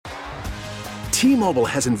T-Mobile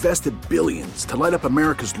has invested billions to light up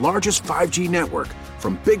America's largest 5G network,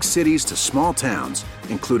 from big cities to small towns,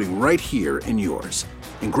 including right here in yours.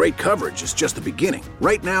 And great coverage is just the beginning.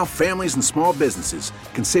 Right now, families and small businesses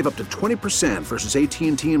can save up to 20% versus AT&T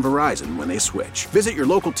and Verizon when they switch. Visit your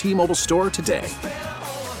local T-Mobile store today.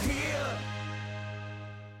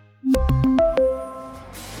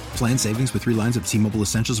 Plan savings with 3 lines of T-Mobile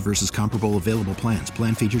Essentials versus comparable available plans.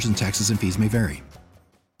 Plan features and taxes and fees may vary.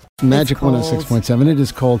 Magic 106.7. It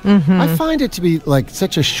is cold. Mm-hmm. I find it to be like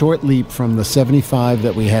such a short leap from the 75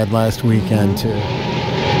 that we had last weekend to,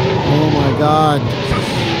 oh my God,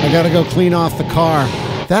 I got to go clean off the car.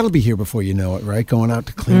 That'll be here before you know it, right? Going out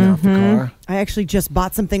to clean off the car. I actually just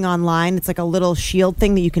bought something online. It's like a little shield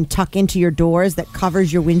thing that you can tuck into your doors that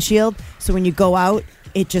covers your windshield. So when you go out,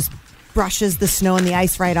 it just brushes the snow and the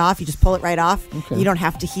ice right off. You just pull it right off. Okay. You don't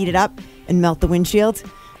have to heat it up and melt the windshield.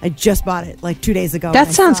 I just bought it like 2 days ago. That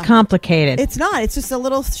sounds complicated. It's not. It's just a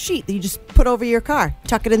little sheet that you just put over your car.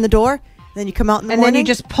 Tuck it in the door. Then you come out in the morning. And then you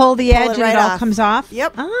just pull the edge and it all comes off?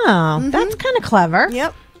 Yep. Oh, that's kind of clever.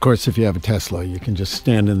 Yep. Of course, if you have a Tesla, you can just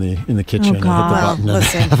stand in the kitchen and hit the button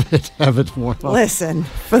and have it warm up. Listen,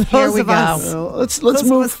 for those of us, let's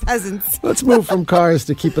move. Let's move from cars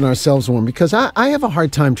to keeping ourselves warm, because I have a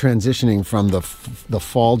hard time transitioning from the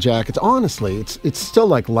fall jackets. Honestly, it's still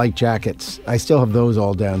like light jackets. I still have those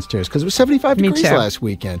all downstairs because it was 75 degrees last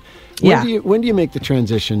weekend. When do you make the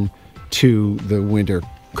transition to the winter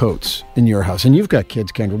coats in your house? And you've got kids,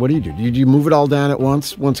 Kendra. What do? Do you move it all down at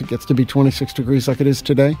once it gets to be 26 degrees like it is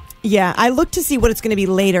today? Yeah, I look to see what it's going to be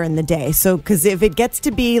later in the day. So, because if it gets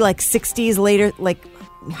to be like 60s later, like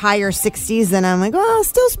higher 60s, then I'm like, well,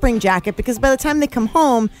 still spring jacket, because by the time they come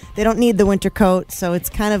home, they don't need the winter coat. So it's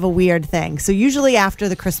kind of a weird thing. So usually after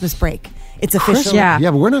the Christmas break, it's official. Yeah,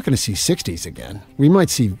 but we're not going to see 60s again. We might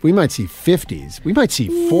see 50s. We might see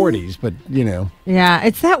 40s, but you know. Yeah,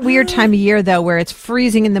 it's that weird time of year though, where it's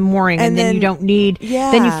freezing in the morning, and then you don't need. Yeah.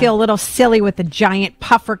 Then you feel a little silly with a giant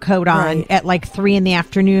puffer coat on at like 3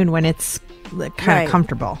 p.m. when it's kind of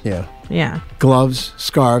comfortable. Yeah. Yeah. Gloves,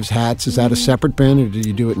 scarves, hats. Is that a separate bin, or do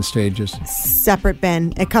you do it in stages? Separate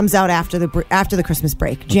bin. It comes out after the Christmas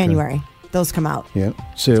break, January. Those come out. Yeah.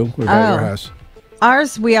 Sue, what about your house?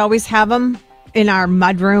 Ours, we always have them in our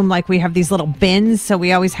mudroom. Like we have these little bins, so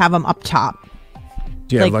we always have them up top.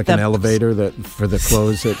 Do you have like an elevator that for the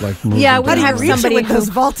clothes that like move? Yeah, we have somebody with those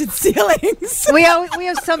vaulted ceilings. we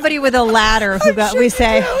have somebody with a ladder who we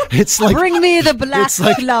say, it's like, bring me the black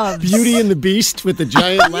gloves. Beauty and the Beast with the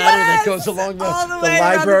giant ladder that goes along the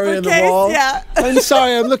library and the wall. Yeah. I'm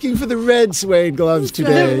sorry, I'm looking for the red suede gloves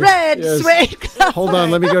today. The red suede gloves. Hold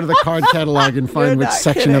on, let me go to the card catalog and find which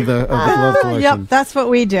section of the glove collection. Yep, that's what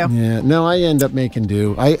we do. Yeah, no, I end up making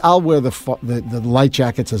do. I'll wear the light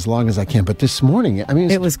jackets as long as I can, but this morning, I mean,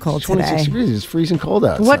 it was cold 26 today. degrees. It's freezing cold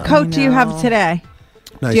outside. What coat do you have today?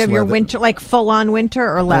 Nice do you have your leather. winter, like full-on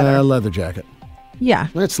winter or leather? Leather jacket. Yeah.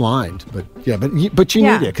 It's lined, but you need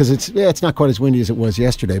it because it's not quite as windy as it was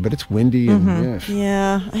yesterday, but it's windy. And,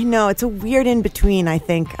 Yeah, I know. It's a weird in-between, I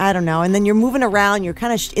think. I don't know. And then you're moving around. You're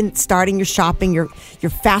kind of starting your shopping. You're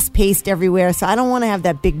fast-paced everywhere. So I don't want to have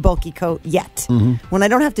that big, bulky coat yet. Mm-hmm. When I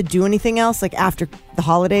don't have to do anything else, like after the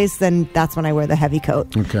holidays, then that's when I wear the heavy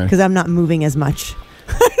coat. Okay. Because I'm not moving as much.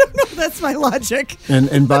 I don't know. That's my logic.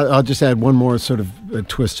 And I'll just add one more sort of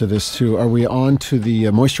twist to this too. Are we on to the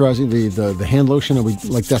moisturizing, the hand lotion? Are we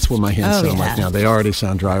like that's what my hands sound like now? They already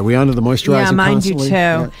sound dry. Are we on to the moisturizing? Yeah, mine constantly? do too.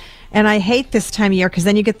 Yeah. And I hate this time of year because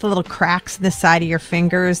then you get the little cracks in the side of your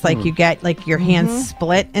fingers, like you get like your hands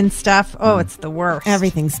split and stuff. Oh, it's the worst.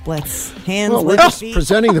 Everything splits. Hands. Well, we're just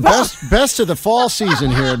presenting the best of the fall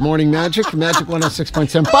season here at Morning Magic, Magic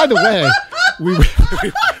 106.7. By the way,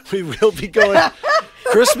 we will be going.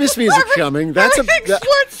 Christmas music coming. That's everything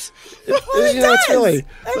splits. It's really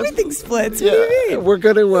everything splits. What do you mean? We're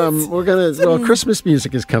gonna. Christmas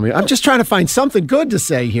music is coming. I'm just trying to find something good to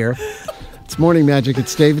say here. It's Morning Magic.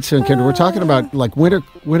 It's Davidson and Kendra. We're talking about like winter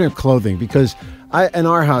clothing because in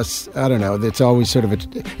our house, I don't know. It's always sort of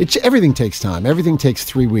everything takes time. Everything takes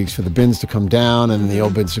 3 weeks for the bins to come down and the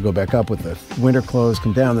old bins to go back up. With the winter clothes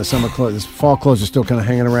come down, the summer clothes, the fall clothes are still kind of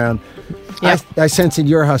hanging around. Yep. I sense in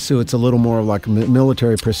your house, Sue, it's a little more like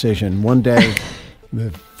military precision. One day, the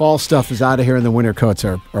fall stuff is out of here and the winter coats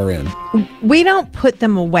are in. We don't put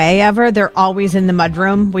them away ever. They're always in the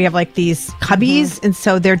mudroom. We have like these cubbies, and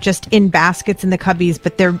so they're just in baskets in the cubbies,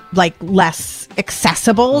 but they're like less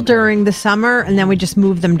accessible during the summer, and then we just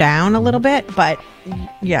move them down a little bit. But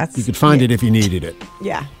yes. You could find it if you needed it.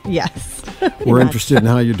 Yeah. Yes. We're interested in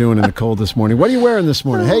how you're doing in the cold this morning. What are you wearing this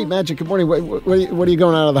morning? Hey, Magic, good morning. What are you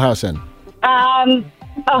going out of the house in? A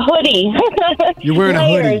hoodie. You're wearing a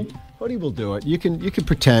hoodie. Hoodie will do it. You can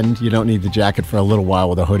pretend you don't need the jacket for a little while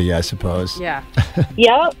with a hoodie, I suppose. Yeah.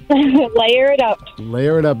 Yep. Layer it up.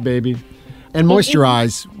 Layer it up, baby. And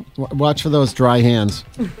moisturize. Watch for those dry hands.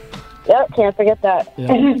 Yep, can't forget that.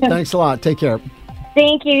 Yeah. Thanks a lot. Take care.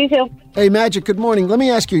 Thank you, you too. Hey, Magic, good morning. Let me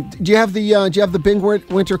ask you, do you have the big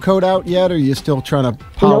winter coat out yet, or are you still trying to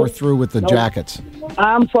power through with the jackets?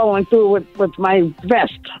 I'm following through with my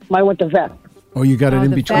vest, my winter vest. Oh, you got it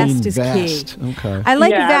in the between vest is vest. key. Okay. I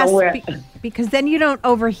like Yeah, I don't wear vests because then you don't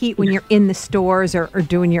overheat when you're in the stores or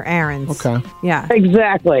doing your errands. Okay. Yeah.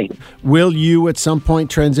 Exactly. Will you at some point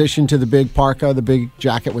transition to the big parka, the big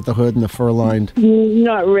jacket with the hood and the fur lined?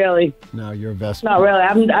 Not really. No, you're a vest. Not really.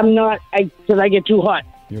 I'm not, because I get too hot.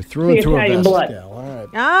 You're through and The through a Italian vest. blood. Gal. All right.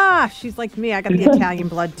 Ah, she's like me. I got the Italian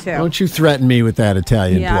blood too. Don't you threaten me with that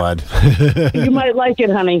Italian Yeah. blood. You might like it,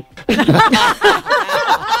 honey.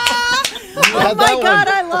 Oh my God,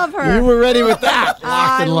 I love her. You were ready with that. Locked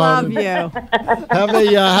I and love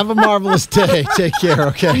loaded. you. Have a marvelous day. Take care,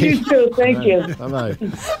 okay? You too. Thank you. Bye-bye.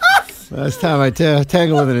 Last time I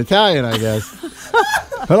tangled with an Italian, I guess.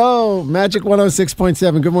 Hello, Magic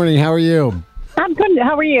 106.7. Good morning. How are you? I'm good.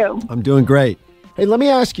 How are you? I'm doing great. Hey, let me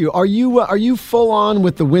ask you, are you full on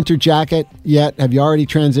with the winter jacket yet? Have you already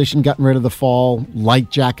transitioned, gotten rid of the fall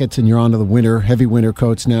light jackets, and you're on to the heavy winter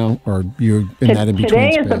coats now? Or you're in that in-between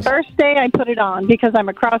Today space? is the first day I put it on because I'm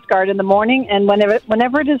a cross guard in the morning, and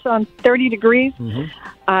whenever it is on 30 degrees,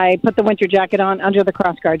 I put the winter jacket on under the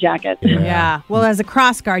cross guard jacket. Yeah. Well, as a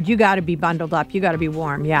cross guard, you got to be bundled up. You got to be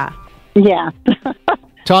warm. Yeah. Yeah.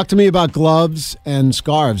 Talk to me about gloves and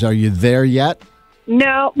scarves. Are you there yet?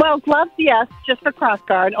 No, well, gloves, yes, just for cross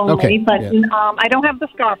guard only, Okay, but yeah. I don't have the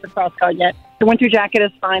scarf for cross guard yet. The winter jacket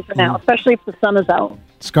is fine for now, especially if the sun is out.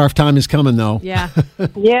 Scarf time is coming, though. Yeah.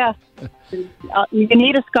 Yeah. You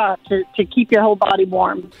need a scarf to keep your whole body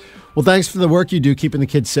warm. Well, thanks for the work you do, keeping the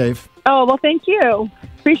kids safe. Oh, well, thank you.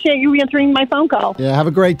 Appreciate you answering my phone call. Yeah, have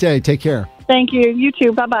a great day. Take care. Thank you. You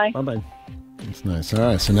too. Bye-bye. Bye-bye. That's nice. All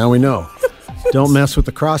right, so now we know. Don't mess with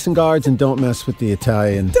the crossing guards and don't mess with the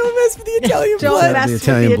Italian. Don't mess with the Italian Don't blood. mess the with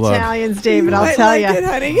Italian the blood. Italians, David. I'll might tell like you. it,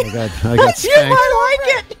 honey. I got You spanked. might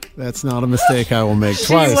like it. That's not a mistake I will make She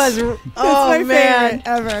twice. was. That's Oh my man. favorite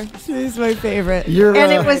ever. She's my favorite. You're,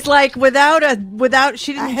 And it was like without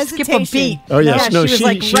she didn't A skip a hesitation. beat. Oh yes, Yeah, no, she was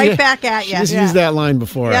like right back at you. She's used that line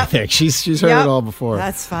before. I Yep. think she's heard Yep. it all before.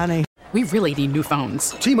 That's funny. We really need new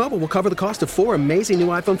phones. T-Mobile will cover the cost of 4 amazing new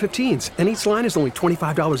iPhone 15s, and each line is only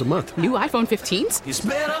 $25 a month. New iPhone 15s?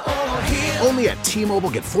 Only at T-Mobile,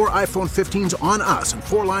 get 4 iPhone 15s on us and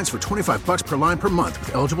 4 lines for $25 per line per month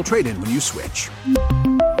with eligible trade-in when you switch.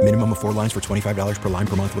 Minimum of 4 lines for $25 per line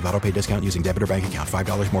per month with autopay discount using debit or bank account.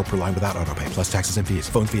 $5 more per line without autopay, plus taxes and fees.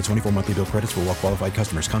 Phone fee at 24 monthly bill credits for well-qualified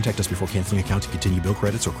customers. Contact us before canceling account to continue bill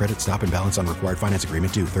credits or credit stop and balance on required finance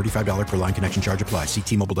agreement due. $35 per line connection charge applies. See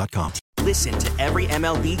T-Mobile.com. Listen to every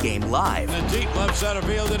MLB game live. In the deep left center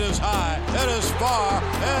field, it is high, it is far,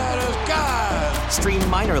 it is gone. Stream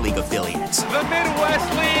minor league affiliates. The Midwest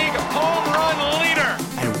League home run leader.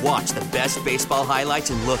 And watch the best baseball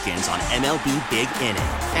highlights and look-ins on MLB Big Inning.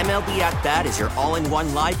 MLB At Bat is your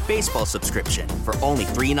all-in-one live baseball subscription for only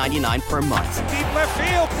 $3.99 per month. Deep left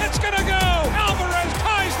field, it's gonna go. Alvarez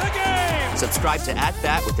ties the game. Subscribe to At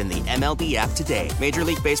Bat within the MLB app today. Major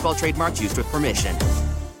League Baseball trademarks used with permission.